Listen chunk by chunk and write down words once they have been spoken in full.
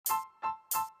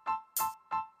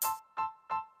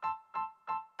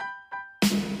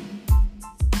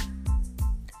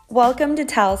Welcome to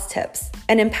Tal's Tips,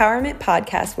 an empowerment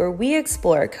podcast where we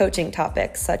explore coaching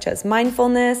topics such as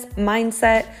mindfulness,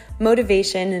 mindset,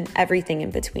 motivation, and everything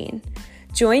in between.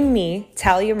 Join me,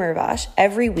 Talia Mervash,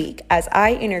 every week as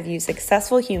I interview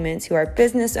successful humans who are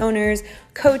business owners,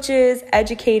 coaches,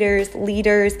 educators,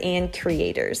 leaders, and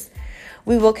creators.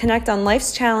 We will connect on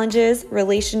life's challenges,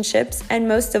 relationships, and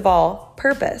most of all,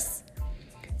 purpose.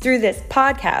 Through this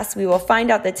podcast, we will find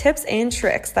out the tips and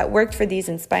tricks that worked for these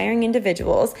inspiring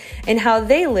individuals and how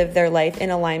they live their life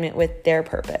in alignment with their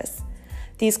purpose.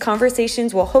 These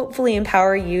conversations will hopefully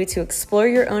empower you to explore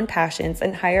your own passions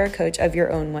and hire a coach of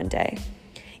your own one day.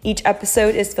 Each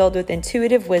episode is filled with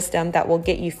intuitive wisdom that will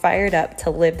get you fired up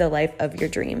to live the life of your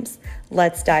dreams.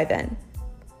 Let's dive in.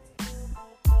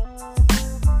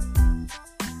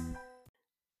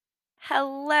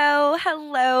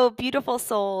 Hello, beautiful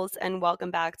souls, and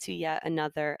welcome back to yet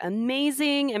another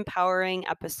amazing, empowering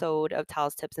episode of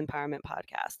Tal's Tips Empowerment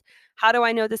Podcast. How do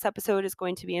I know this episode is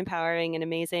going to be empowering and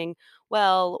amazing?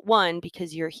 Well, one,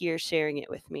 because you're here sharing it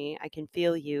with me. I can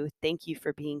feel you. Thank you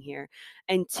for being here.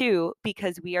 And two,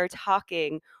 because we are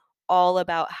talking all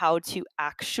about how to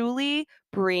actually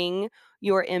bring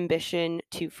your ambition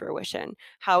to fruition,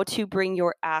 how to bring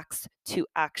your acts to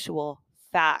actual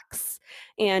facts.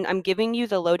 And I'm giving you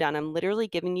the lowdown. I'm literally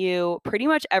giving you pretty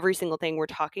much every single thing we're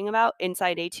talking about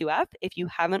inside A2F. If you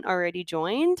haven't already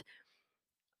joined,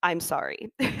 I'm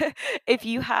sorry. If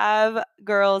you have,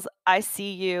 girls, I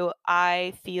see you.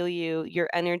 I feel you. Your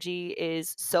energy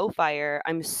is so fire.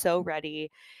 I'm so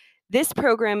ready. This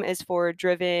program is for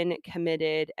driven,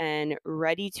 committed, and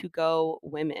ready to go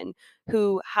women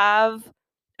who have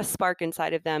a spark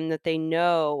inside of them that they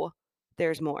know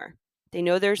there's more. They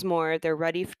know there's more. They're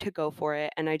ready to go for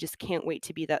it. And I just can't wait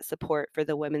to be that support for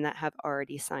the women that have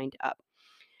already signed up.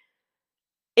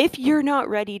 If you're not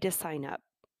ready to sign up,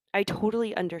 I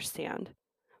totally understand.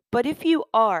 But if you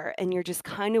are and you're just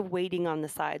kind of waiting on the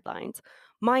sidelines,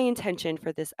 my intention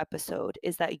for this episode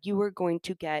is that you are going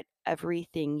to get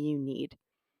everything you need.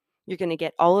 You're going to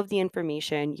get all of the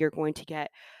information. You're going to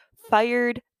get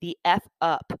fired the F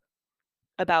up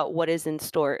about what is in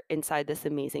store inside this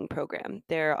amazing program.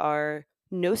 There are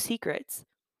no secrets.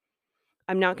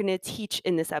 I'm not going to teach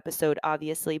in this episode,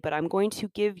 obviously, but I'm going to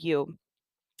give you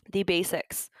the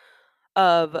basics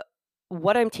of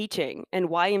what I'm teaching and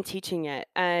why I'm teaching it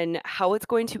and how it's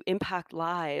going to impact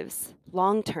lives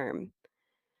long term.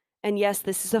 And yes,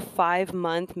 this is a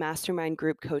 5-month mastermind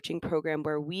group coaching program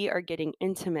where we are getting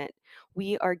intimate.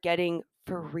 We are getting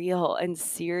for real and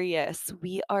serious.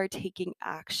 We are taking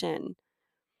action.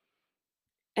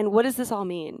 And what does this all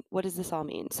mean? What does this all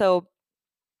mean? So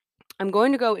I'm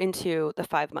going to go into the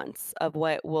 5 months of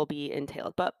what will be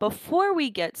entailed. But before we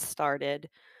get started,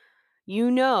 you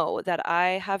know that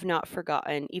I have not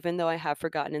forgotten, even though I have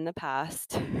forgotten in the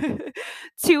past,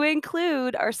 to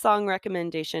include our song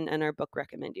recommendation and our book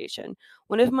recommendation.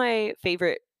 One of my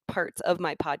favorite parts of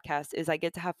my podcast is I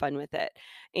get to have fun with it.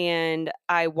 And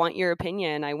I want your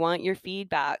opinion. I want your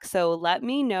feedback. So let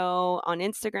me know on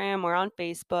Instagram or on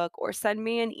Facebook or send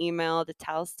me an email to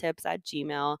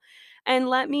talstips@gmail.com and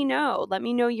let me know. Let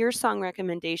me know your song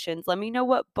recommendations. Let me know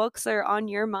what books are on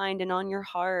your mind and on your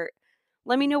heart.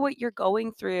 Let me know what you're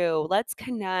going through. Let's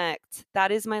connect.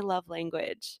 That is my love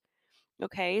language.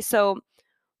 Okay, so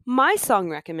my song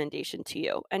recommendation to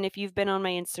you, and if you've been on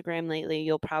my Instagram lately,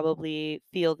 you'll probably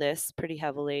feel this pretty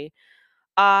heavily.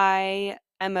 I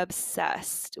am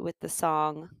obsessed with the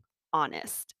song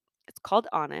Honest. It's called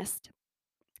Honest,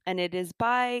 and it is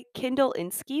by Kindle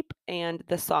Inskeep and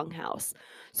The Songhouse.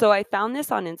 So I found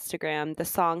this on Instagram, The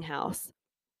Songhouse,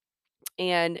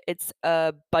 and it's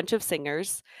a bunch of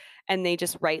singers and they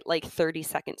just write like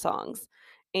 30-second songs.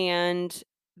 And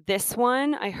this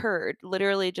one I heard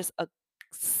literally just a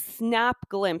snap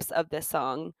glimpse of this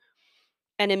song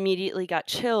and immediately got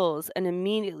chills and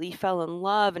immediately fell in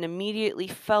love and immediately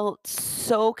felt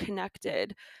so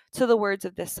connected to the words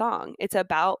of this song. It's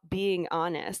about being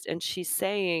honest. And she's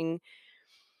saying,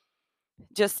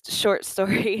 just short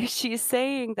story, she's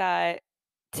saying that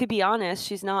to be honest,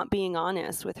 she's not being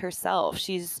honest with herself.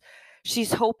 She's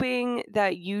hoping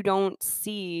that you don't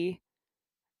see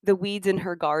the weeds in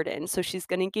her garden. So she's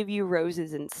going to give you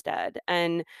roses instead.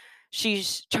 And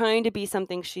she's trying to be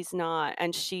something she's not.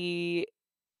 And she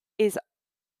is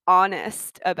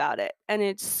honest about it. And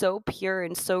it's so pure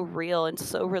and so real and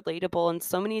so relatable on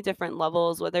so many different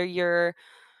levels, whether you're,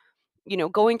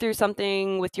 going through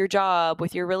something with your job,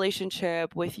 with your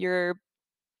relationship, with your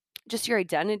just your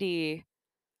identity.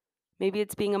 Maybe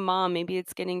it's being a mom, maybe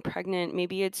it's getting pregnant,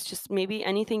 maybe it's just maybe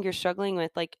anything you're struggling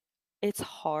with. Like, it's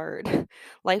hard.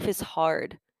 Life is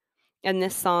hard. And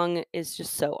this song is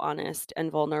just so honest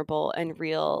and vulnerable and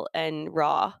real and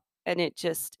raw, and it's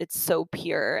so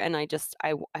pure, and I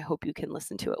hope you can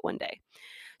listen to it one day.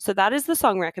 So that is the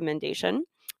song recommendation.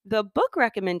 The book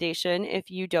recommendation, if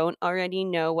you don't already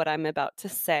know what I'm about to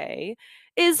say,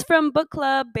 is from Book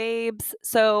Club Babes.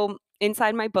 So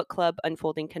inside my book club,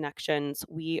 Unfolding Connections,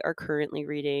 we are currently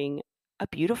reading a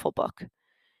beautiful book.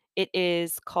 It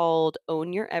is called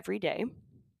Own Your Everyday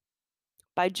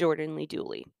by Jordan Lee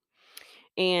Dooley.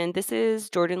 And this is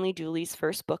Jordan Lee Dooley's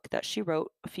first book that she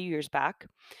wrote a few years back.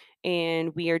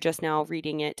 And we are just now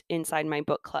reading it inside my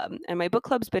book club. And my book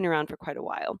club's been around for quite a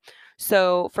while.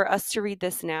 So for us to read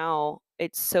this now,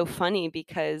 it's so funny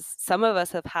because some of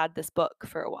us have had this book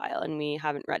for a while and we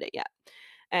haven't read it yet,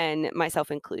 and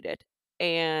myself included.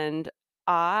 And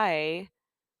I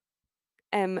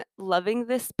am loving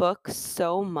this book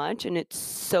so much, and it's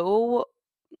so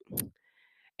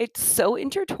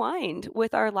intertwined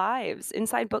with our lives.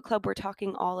 Inside Book Club, we're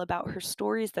talking all about her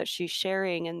stories that she's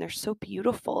sharing, and they're so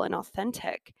beautiful and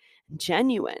authentic and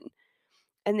genuine.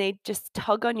 And they just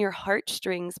tug on your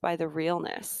heartstrings by the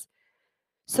realness.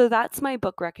 So that's my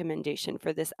book recommendation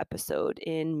for this episode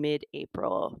in mid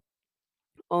April.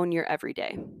 Own Your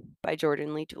Everyday by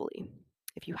Jordan Lee Dooley.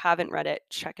 If you haven't read it,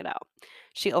 check it out.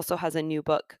 She also has a new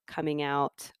book coming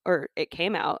out, or it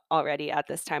came out already at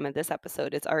this time of this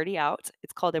episode. It's already out.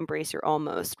 It's called Embrace Your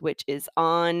Almost, which is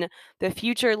on the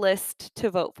future list to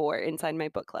vote for inside my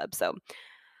book club. So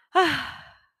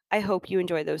I hope you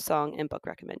enjoy those song and book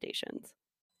recommendations.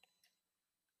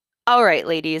 All right,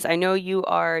 ladies, I know you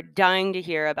are dying to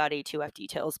hear about A2F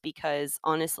details because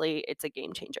honestly, it's a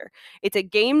game changer. It's a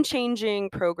game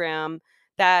changing program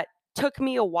that took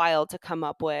me a while to come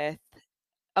up with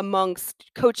amongst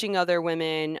coaching other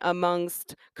women,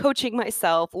 amongst coaching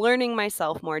myself, learning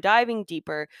myself more, diving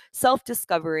deeper, self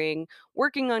discovering,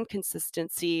 working on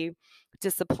consistency,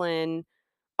 discipline,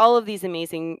 all of these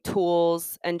amazing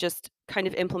tools, and just kind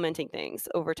of implementing things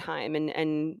over time,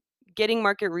 and getting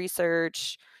market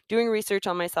research, doing research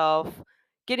on myself,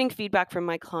 getting feedback from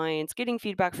my clients, getting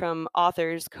feedback from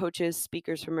authors, coaches,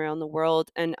 speakers from around the world.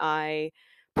 And I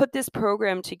put this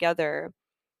program together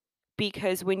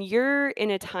because when you're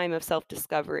in a time of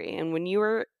self-discovery, and when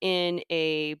you're in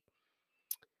a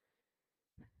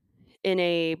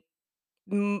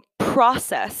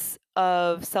process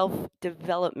of self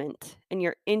development, and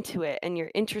you're into it and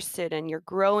you're interested and you're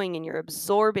growing and you're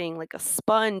absorbing like a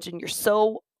sponge and you're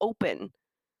so open,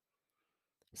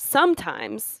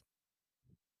 sometimes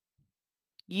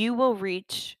you will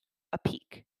reach a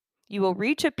peak. You will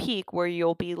reach a peak where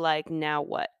you'll be like, now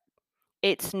what?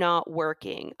 It's not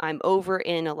working. I'm over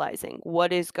analyzing.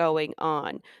 What is going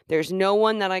on? There's no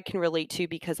one that I can relate to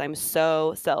because I'm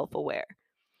so self aware.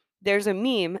 There's a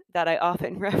meme that I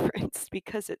often reference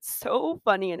because it's so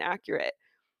funny and accurate.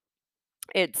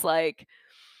 It's like,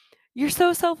 "You're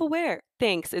so self-aware."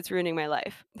 Thanks, it's ruining my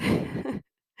life.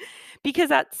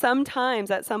 Because at some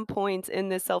points in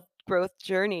this self-growth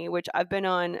journey, which I've been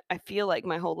on, I feel like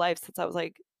my whole life since I was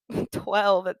like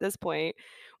 12 at this point,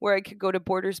 where I could go to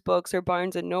Borders Books or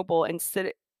Barnes& and Noble and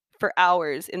sit for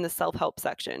hours in the self-help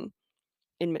section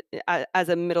as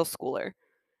a middle schooler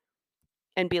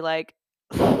and be like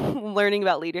learning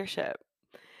about leadership.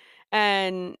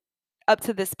 And up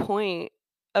to this point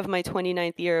of my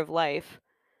 29th year of life,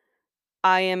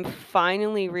 I am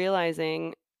finally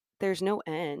realizing there's no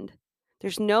end.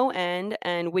 There's no end.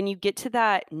 And when you get to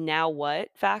that now what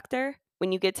factor,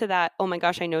 when you get to that, oh my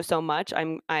gosh, I know so much,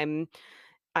 I'm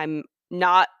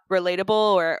not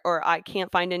relatable, or I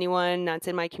can't find anyone that's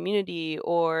in my community,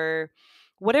 or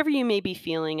whatever you may be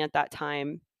feeling at that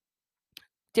time.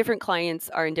 Different clients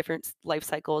are in different life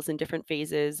cycles and different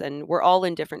phases, and we're all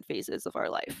in different phases of our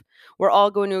life. We're all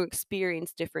going to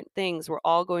experience different things. We're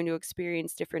all going to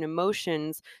experience different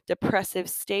emotions, depressive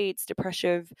states,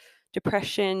 depression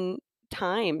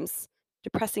times,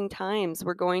 depressing times.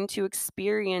 We're going to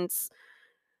experience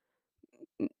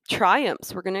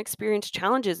triumphs. We're going to experience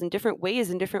challenges in different ways,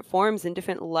 in different forms, in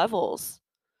different levels,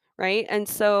 right? And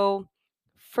so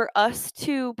for us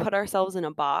to put ourselves in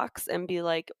a box and be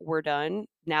like, we're done,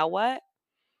 now what?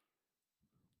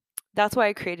 That's why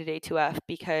I created A2F,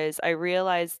 because I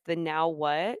realized the now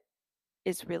what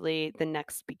is really the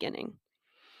next beginning.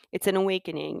 It's an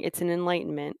awakening, it's an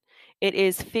enlightenment. It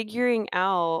is figuring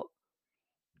out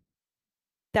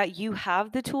that you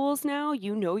have the tools now,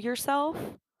 you know yourself,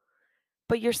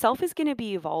 but yourself is going to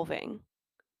be evolving.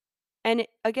 And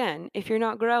again, if you're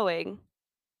not growing,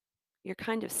 you're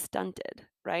kind of stunted,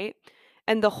 right?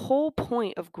 And the whole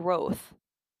point of growth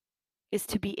is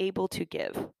to be able to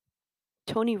give.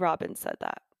 Tony Robbins said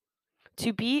that.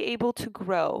 To be able to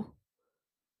grow,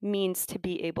 means to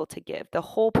be able to give. The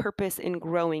whole purpose in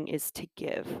growing is to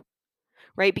give,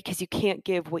 right? Because you can't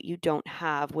give what you don't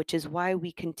have, which is why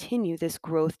we continue this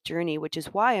growth journey, which is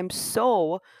why I'm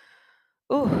so,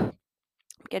 ooh,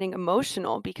 getting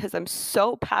emotional because I'm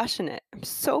so passionate. I'm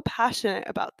so passionate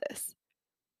about this.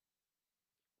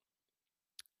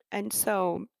 And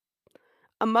so,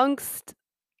 amongst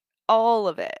all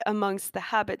of it, amongst the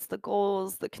habits, the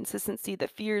goals, the consistency, the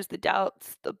fears, the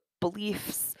doubts, the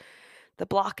beliefs, the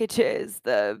blockages,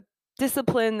 the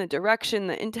discipline, the direction,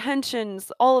 the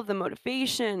intentions, all of the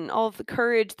motivation, all of the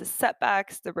courage, the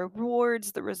setbacks, the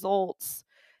rewards, the results,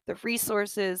 the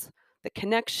resources, the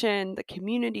connection, the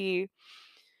community,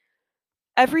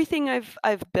 everything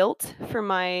I've built for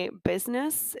my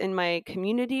business, in my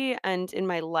community, and in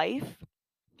my life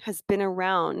has been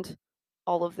around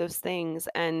all of those things,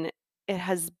 and it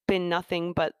has been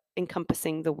nothing but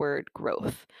encompassing the word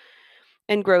growth.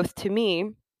 And growth to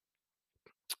me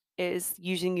is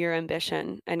using your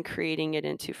ambition and creating it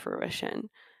into fruition.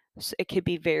 So it could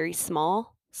be very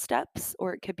small steps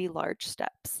or it could be large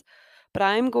steps. But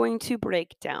I'm going to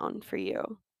break down for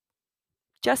you,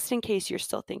 just in case you're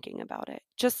still thinking about it,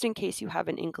 just in case you have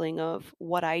an inkling of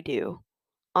what I do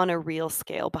on a real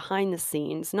scale behind the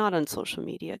scenes, not on social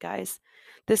media, guys.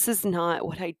 This is not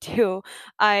what I do.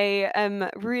 I am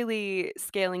really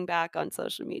scaling back on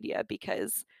social media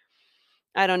because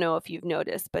I don't know if you've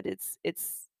noticed, but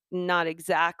it's not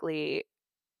exactly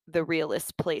the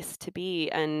realest place to be,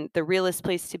 and the realest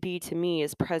place to be to me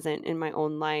is present in my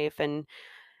own life, and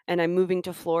I'm moving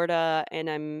to Florida and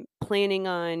I'm planning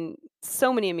on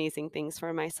so many amazing things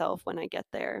for myself when I get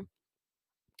there.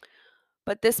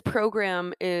 But this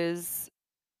program is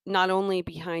not only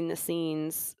behind the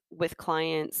scenes with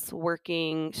clients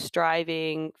working,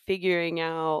 striving, figuring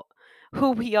out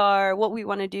who we are, what we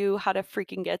want to do, how to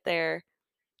freaking get there.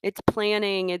 It's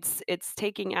planning, it's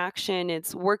taking action,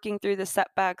 it's working through the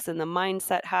setbacks and the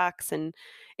mindset hacks, and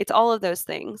it's all of those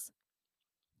things.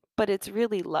 But it's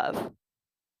really love.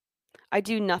 I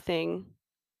do nothing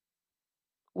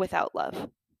without love.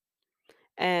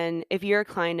 And if you're a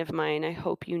client of mine, I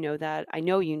hope you know that. I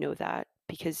know you know that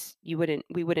because we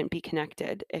wouldn't be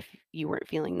connected if you weren't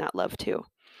feeling that love too.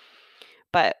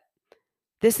 But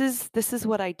this is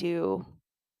what I do.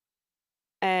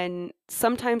 And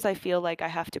sometimes I feel like I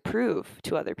have to prove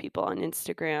to other people on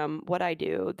Instagram what I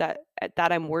do, that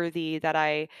I'm worthy, that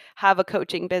I have a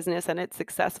coaching business and it's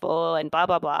successful and blah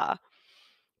blah blah,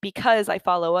 because I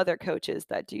follow other coaches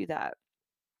that do that.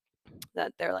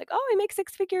 That they're like, "Oh, I make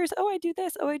six figures. Oh, I do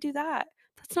this. Oh, I do that."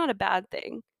 That's not a bad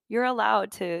thing. You're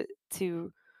allowed to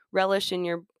relish in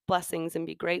your blessings and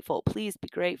be grateful. Please be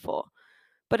grateful.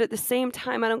 But at the same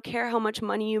time, I don't care how much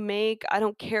money you make. I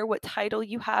don't care what title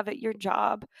you have at your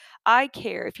job. I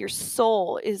care if your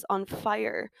soul is on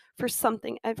fire for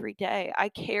something every day. I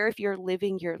care if you're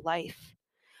living your life.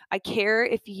 I care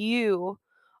if you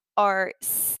are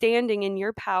standing in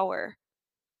your power.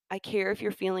 I care if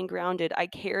you're feeling grounded. I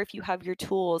care if you have your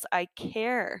tools. I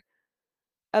care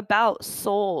about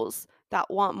souls that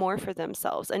want more for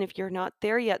themselves. And if you're not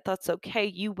there yet, that's okay.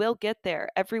 You will get there.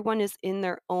 Everyone is in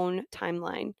their own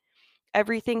timeline.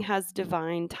 Everything has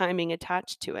divine timing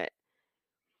attached to it.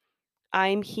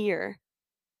 I'm here,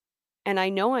 and I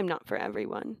know I'm not for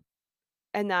everyone.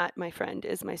 And that, my friend,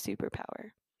 is my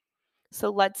superpower.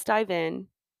 So let's dive in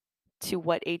to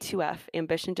what A2F,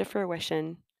 Ambition to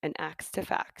Fruition, and Acts to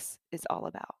Facts is all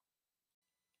about.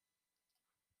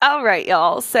 All right,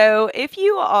 y'all. So if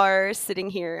you are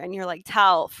sitting here and you're like,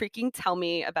 Tal, freaking tell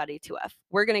me about A2F,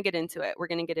 we're going to get into it. We're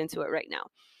going to get into it right now.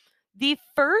 The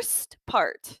first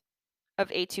part of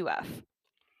A2F,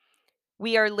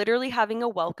 we are literally having a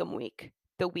welcome week,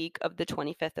 the week of the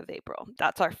 25th of April.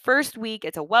 That's our first week.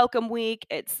 It's a welcome week.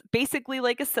 It's basically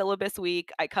like a syllabus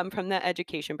week. I come from the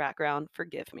education background.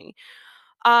 Forgive me.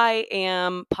 I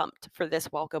am pumped for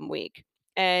this welcome week.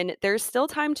 And there's still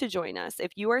time to join us.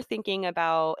 If you are thinking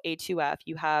about A2F,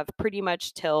 you have pretty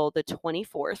much till the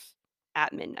 24th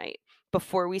at midnight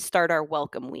before we start our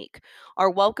welcome week. Our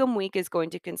welcome week is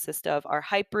going to consist of our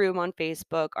hype room on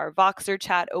Facebook, our Voxer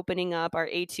chat opening up, our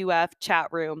A2F chat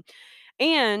room,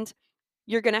 and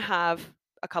you're going to have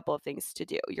a couple of things to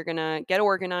do. You're going to get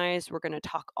organized. We're going to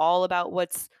talk all about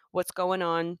what's going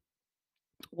on,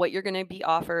 what you're going to be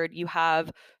offered. You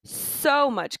have so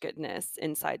much goodness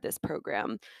inside this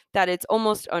program that it's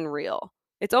almost unreal.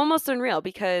 It's almost unreal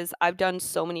because I've done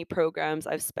so many programs.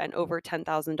 I've spent over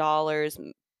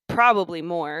 $10,000, probably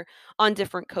more, on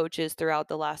different coaches throughout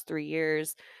the last 3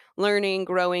 years, learning,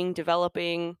 growing,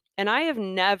 developing. And I have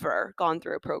never gone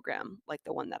through a program like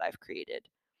the one that I've created.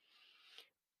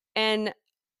 And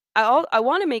I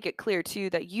want to make it clear too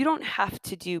that you don't have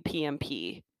to do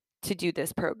PMP to do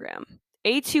this program.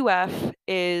 A2F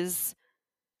is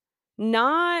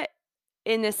not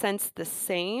in a sense the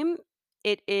same.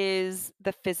 It is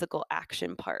the physical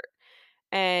action part.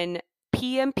 And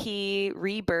PMP,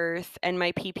 Rebirth, and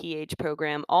my PPH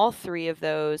program, all three of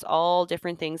those, all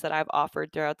different things that I've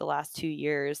offered throughout the last 2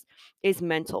 years, is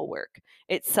mental work.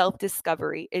 It's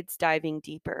self-discovery, it's diving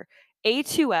deeper.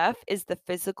 A2F is the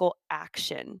physical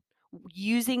action,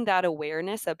 using that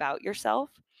awareness about yourself.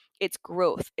 It's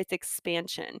growth, it's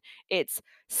expansion, it's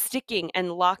sticking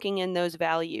and locking in those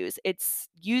values. It's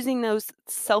using those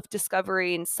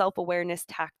self-discovery and self-awareness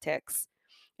tactics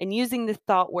and using the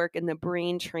thought work and the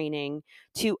brain training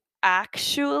to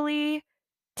actually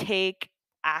take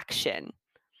action,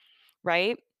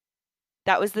 right?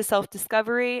 That was the self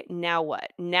discovery. Now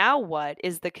what? Now what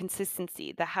is the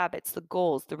consistency, the habits, the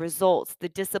goals, the results, the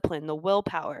discipline, the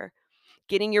willpower,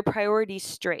 getting your priorities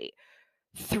straight,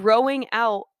 throwing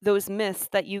out those myths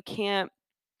that you can't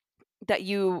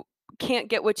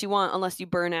get what you want unless you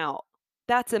burn out.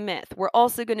 That's a myth. We're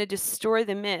also going to destroy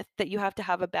the myth that you have to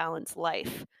have a balanced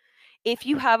life. If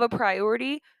you have a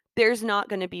priority, there's not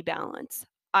going to be balance.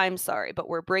 I'm sorry, but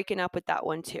we're breaking up with that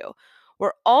one too.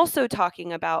 We're also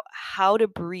talking about how to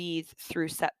breathe through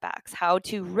setbacks, how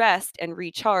to rest and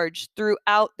recharge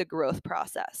throughout the growth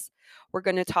process. We're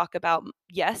going to talk about,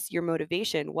 yes, your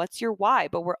motivation, what's your why,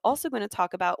 but we're also going to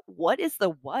talk about what is the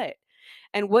what.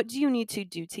 And what do you need to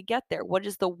do to get there? What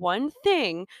is the one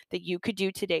thing that you could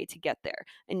do today to get there?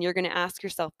 And you're going to ask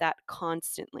yourself that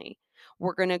constantly.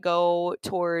 We're going to go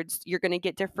towards, you're going to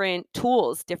get different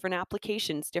tools, different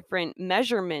applications, different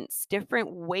measurements,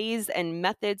 different ways and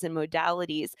methods and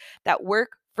modalities that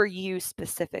work for you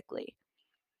specifically.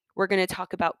 We're going to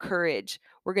talk about courage.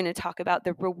 We're going to talk about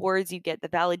the rewards you get, the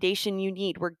validation you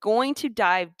need. We're going to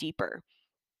dive deeper.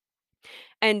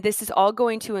 And this is all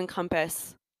going to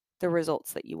encompass the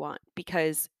results that you want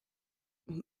because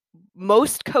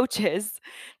most coaches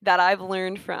that I've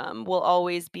learned from will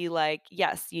always be like,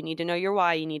 yes, you need to know your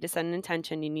why, you need to set an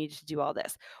intention, you need to do all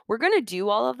this. We're going to do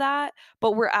all of that,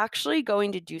 but we're actually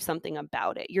going to do something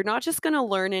about it. You're not just going to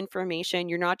learn information,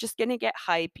 you're not just going to get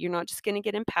hype, you're not just going to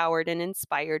get empowered and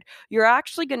inspired. You're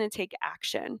actually going to take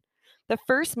action. The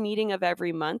first meeting of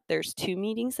every month, there's 2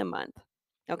 meetings a month.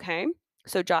 Okay?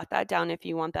 So jot that down if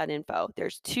you want that info.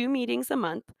 There's 2 meetings a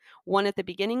month, one at the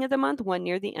beginning of the month, one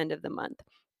near the end of the month.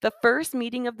 The first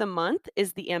meeting of the month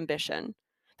is the ambition.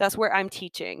 That's where I'm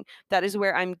teaching. That is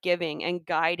where I'm giving and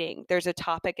guiding. There's a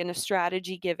topic and a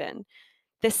strategy given.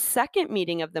 The second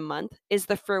meeting of the month is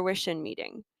the fruition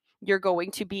meeting. You're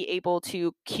going to be able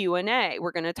to Q&A.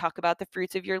 We're going to talk about the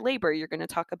fruits of your labor. You're going to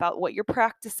talk about what you're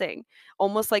practicing,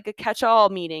 almost like a catch-all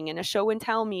meeting and a show and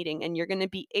tell meeting. And you're going to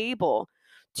be able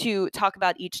to talk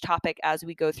about each topic as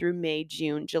we go through May,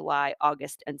 June, July,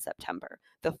 August, and September,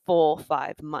 the full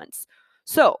 5 months.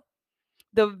 So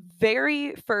the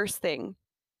very first thing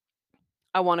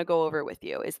I want to go over with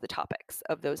you is the topics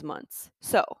of those months.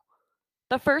 So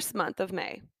the first month of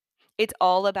May, it's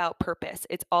all about purpose.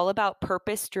 It's all about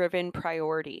purpose-driven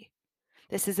priority.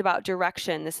 This is about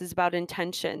direction. This is about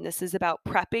intention. This is about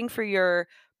prepping for your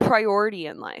priority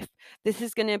in life. This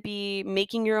is going to be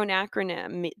making your own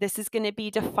acronym. This is going to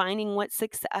be defining what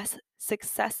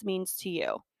success means to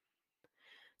you.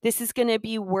 This is going to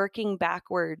be working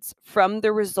backwards from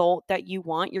the result that you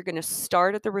want. You're going to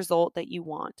start at the result that you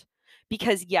want.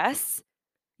 Because yes,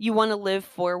 you want to live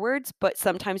forwards, but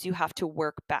sometimes you have to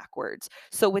work backwards.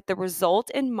 So, with the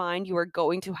result in mind, you are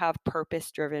going to have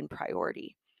purpose driven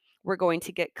priority. We're going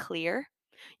to get clear.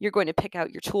 You're going to pick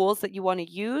out your tools that you want to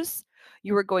use.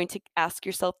 You are going to ask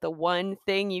yourself the one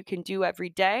thing you can do every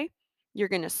day. You're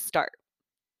going to start.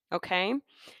 Okay.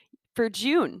 For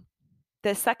June,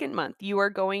 the second month, you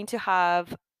are going to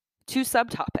have 2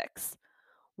 subtopics.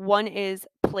 One is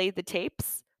play the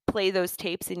tapes. Play those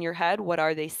tapes in your head. What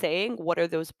are they saying? What are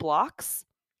those blocks?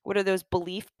 What are those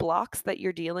belief blocks that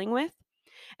you're dealing with?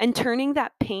 And turning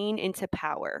that pain into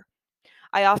power.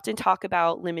 I often talk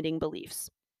about limiting beliefs.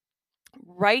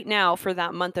 Right now, for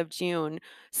that month of June,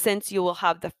 since you will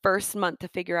have the first month to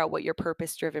figure out what your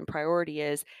purpose driven priority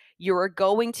is, you are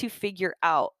going to figure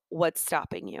out what's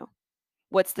stopping you.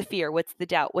 What's the fear? What's the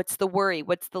doubt? What's the worry?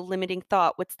 What's the limiting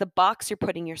thought? What's the box you're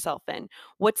putting yourself in?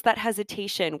 What's that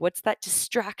hesitation? What's that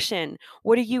distraction?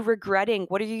 What are you regretting?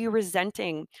 What are you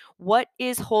resenting? What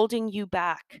is holding you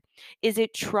back? Is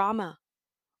it trauma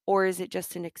or is it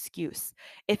just an excuse?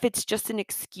 If it's just an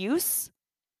excuse,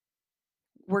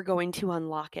 we're going to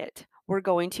unlock it. We're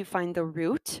going to find the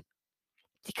root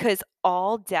because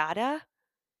all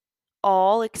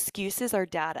excuses are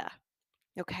data.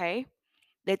 Okay?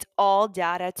 It's all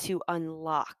data to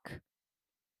unlock,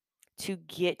 to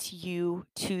get you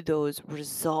to those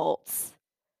results.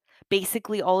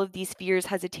 Basically, all of these fears,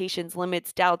 hesitations,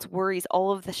 limits, doubts, worries,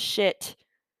 all of the shit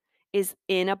is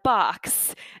in a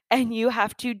box, and you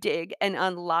have to dig and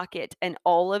unlock it, and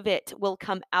all of it will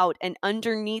come out. And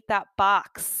underneath that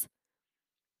box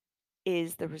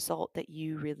is the result that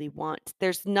you really want.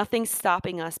 There's nothing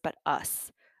stopping us but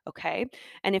us. Okay.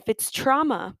 And if it's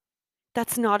trauma,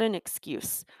 that's not an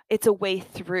excuse. It's a way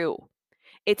through.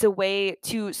 It's a way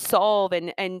to solve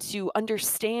and to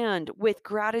understand with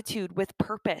gratitude, with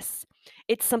purpose.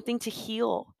 It's something to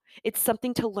heal. It's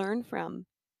something to learn from.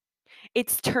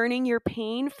 It's turning your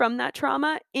pain from that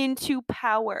trauma into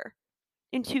power,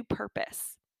 into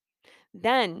purpose.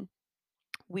 Then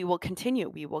we will continue.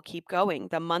 We will keep going.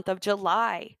 The month of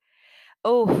July.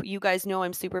 Oh, you guys know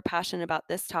I'm super passionate about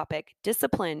this topic.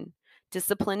 Discipline,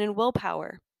 discipline and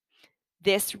willpower.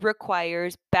 This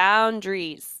requires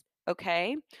boundaries,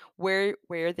 okay? Where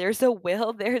there's a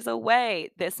will, there's a way.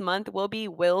 This month will be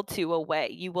will to a way.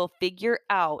 You will figure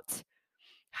out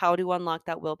how to unlock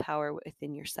that willpower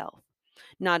within yourself.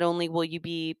 Not only will you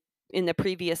be in the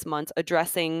previous months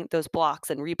addressing those blocks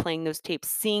and replaying those tapes,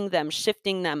 seeing them,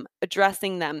 shifting them,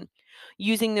 addressing them,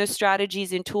 using those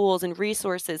strategies and tools and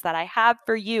resources that I have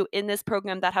for you in this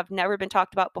program that have never been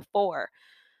talked about before.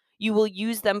 You will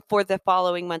use them for the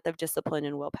following month of discipline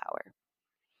and willpower.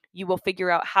 You will figure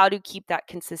out how to keep that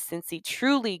consistency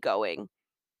truly going.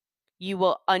 You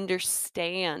will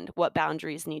understand what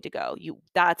boundaries need to go.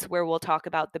 That's where we'll talk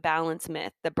about the balance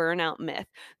myth, the burnout myth,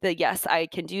 the yes, I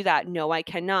can do that. No, I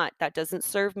cannot. That doesn't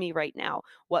serve me right now.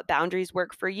 What boundaries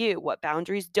work for you? What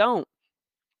boundaries don't?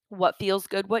 What feels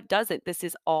good? What doesn't? This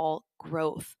is all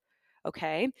growth.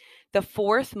 Okay. The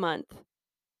fourth month,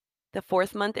 the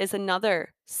fourth month is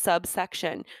another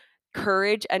subsection,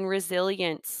 courage and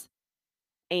resilience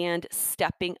and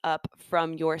stepping up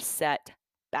from your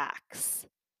setbacks.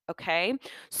 Okay.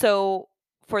 So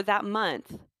for that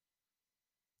month,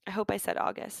 I hope I said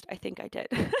August. I think I did.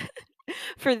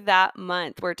 For that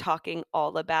month, we're talking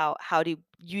all about how to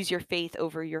use your faith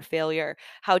over your failure,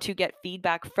 how to get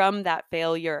feedback from that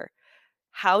failure,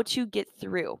 how to get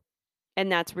through. And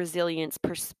that's resilience,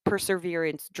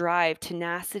 perseverance, drive,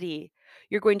 tenacity.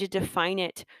 You're going to define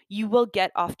it. You will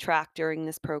get off track during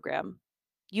this program.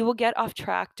 You will get off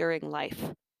track during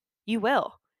life. You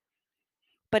will.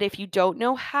 But if you don't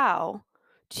know how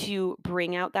to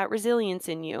bring out that resilience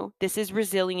in you, this is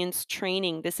resilience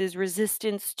training. This is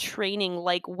resistance training,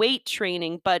 like weight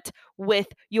training, but with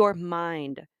your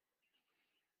mind.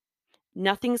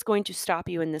 Nothing's going to stop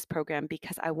you in this program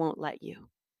because I won't let you.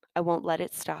 I won't let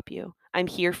it stop you. I'm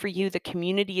here for you. The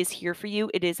community is here for you.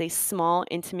 It is a small,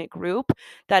 intimate group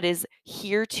that is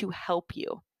here to help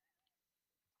you.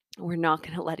 We're not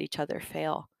going to let each other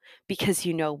fail because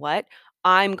you know what?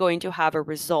 I'm going to have a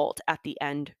result at the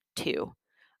end too.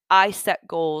 I set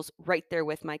goals right there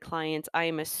with my clients. I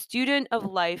am a student of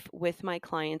life with my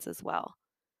clients as well.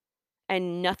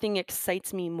 And nothing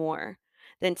excites me more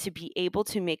than to be able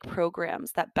to make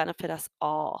programs that benefit us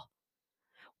all.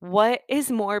 What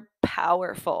is more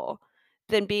powerful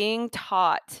than being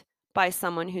taught by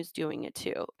someone who's doing it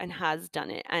too and has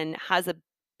done it and has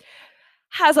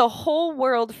a whole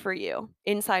world for you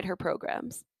inside her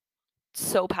programs?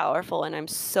 So powerful, and I'm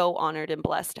so honored and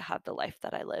blessed to have the life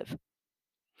that I live.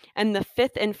 And the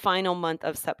fifth and final month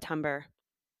of September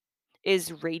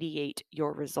is radiate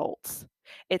your results.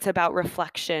 It's about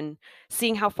reflection,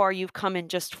 seeing how far you've come in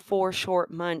just 4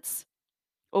 short months,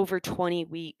 over 20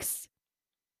 weeks.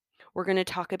 We're going to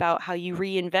talk about how you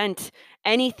reinvent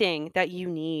anything that you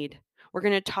need. We're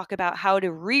going to talk about how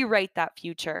to rewrite that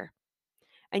future.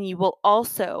 And you will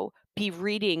also be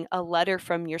reading a letter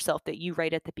from yourself that you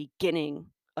write at the beginning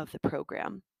of the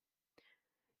program.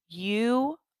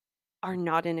 You are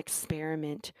not an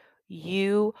experiment.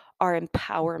 You are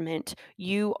empowerment.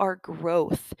 You are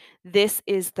growth. This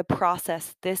is the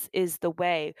process. This is the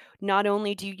way. Not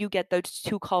only do you get those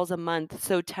 2 calls a month,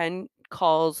 so 10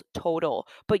 calls total,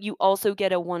 but you also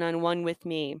get a one-on-one with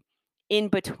me in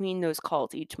between those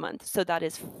calls each month. So that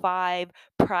is 5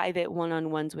 private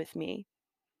one-on-ones with me.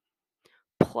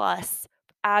 Plus,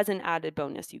 as an added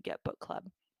bonus, you get book club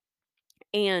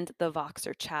and the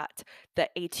Voxer chat, the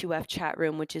A2F chat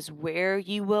room, which is where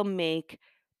you will make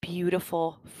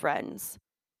beautiful friends.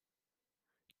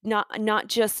 Not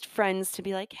just friends to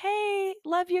be like, "Hey,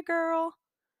 love you, girl."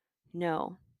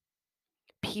 No.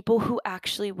 People who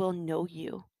actually will know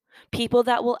you. People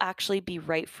that will actually be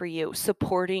right for you,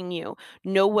 supporting you,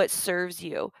 know what serves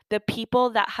you. The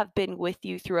people that have been with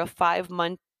you through a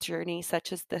 5-month journey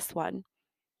such as this one.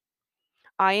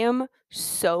 I am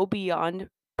so beyond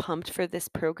pumped for this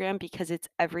program because it's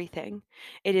everything.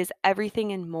 It is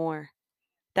everything and more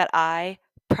that I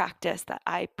practice, that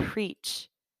I preach.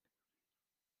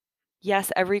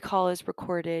 Yes, every call is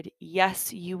recorded.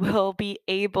 Yes, you will be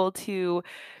able to,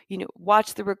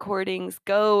 watch the recordings,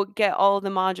 go get all the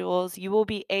modules. You will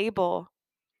be able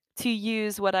to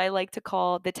use what I like to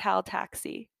call the Tal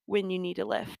taxi when you need a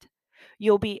lift.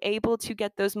 You'll be able to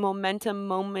get those momentum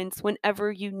moments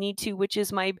whenever you need to, which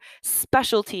is my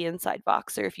specialty inside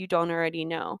Voxer, if you don't already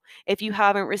know. If you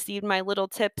haven't received my little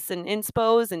tips and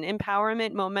inspos and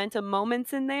empowerment momentum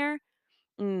moments in there,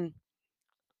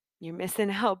 you're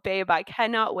missing out, babe. I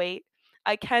cannot wait.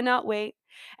 I cannot wait.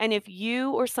 And if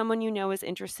you or someone you know is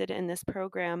interested in this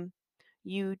program,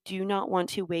 you do not want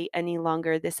to wait any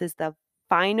longer. This is the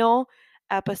final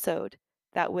episode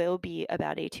that will be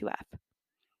about A2F.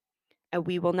 And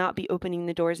we will not be opening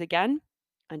the doors again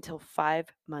until 5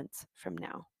 months from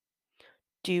now.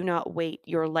 Do not wait.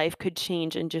 Your life could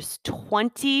change in just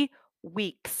 20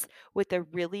 weeks with a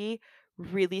really,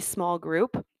 really small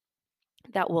group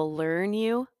that will learn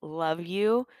you, love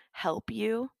you, help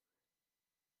you,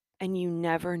 and you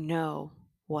never know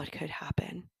what could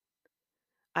happen.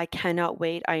 I cannot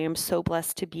wait. I am so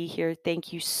blessed to be here.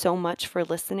 Thank you so much for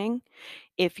listening.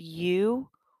 If you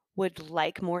would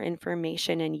like more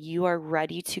information and you are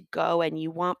ready to go and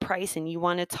you want price and you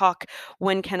want to talk,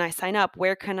 when can I sign up?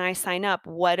 Where can I sign up?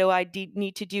 What do I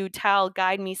need to do? Tell,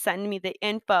 guide me, send me the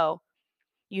info.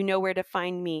 You know where to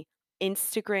find me.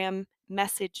 Instagram,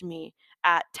 message me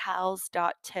at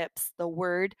tals.tips, the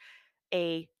word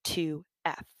A2F.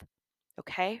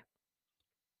 Okay?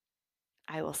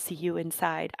 I will see you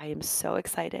inside. I am so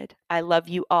excited. I love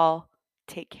you all.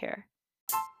 Take care.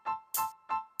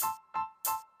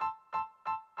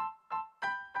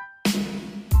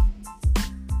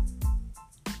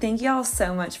 Thank you all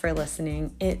so much for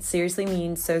listening. It seriously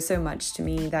means so much to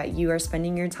me that you are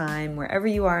spending your time wherever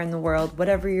you are in the world,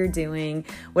 whatever you're doing,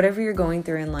 whatever you're going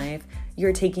through in life,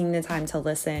 you're taking the time to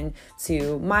listen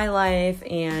to my life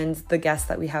and the guests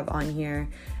that we have on here.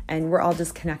 And we're all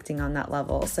just connecting on that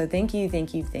level. So thank you.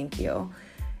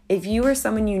 If you or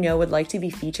someone you know would like to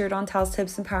be featured on Tal's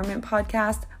Tips Empowerment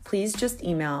Podcast, please just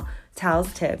email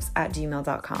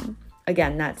talstips@gmail.com.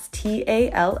 Again, that's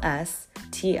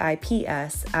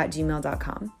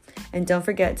talstips@gmail.com. And don't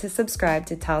forget to subscribe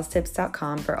to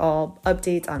talstips.com for all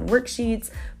updates on worksheets,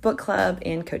 book club,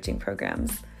 and coaching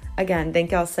programs. Again,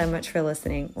 thank y'all so much for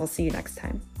listening. We'll see you next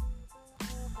time.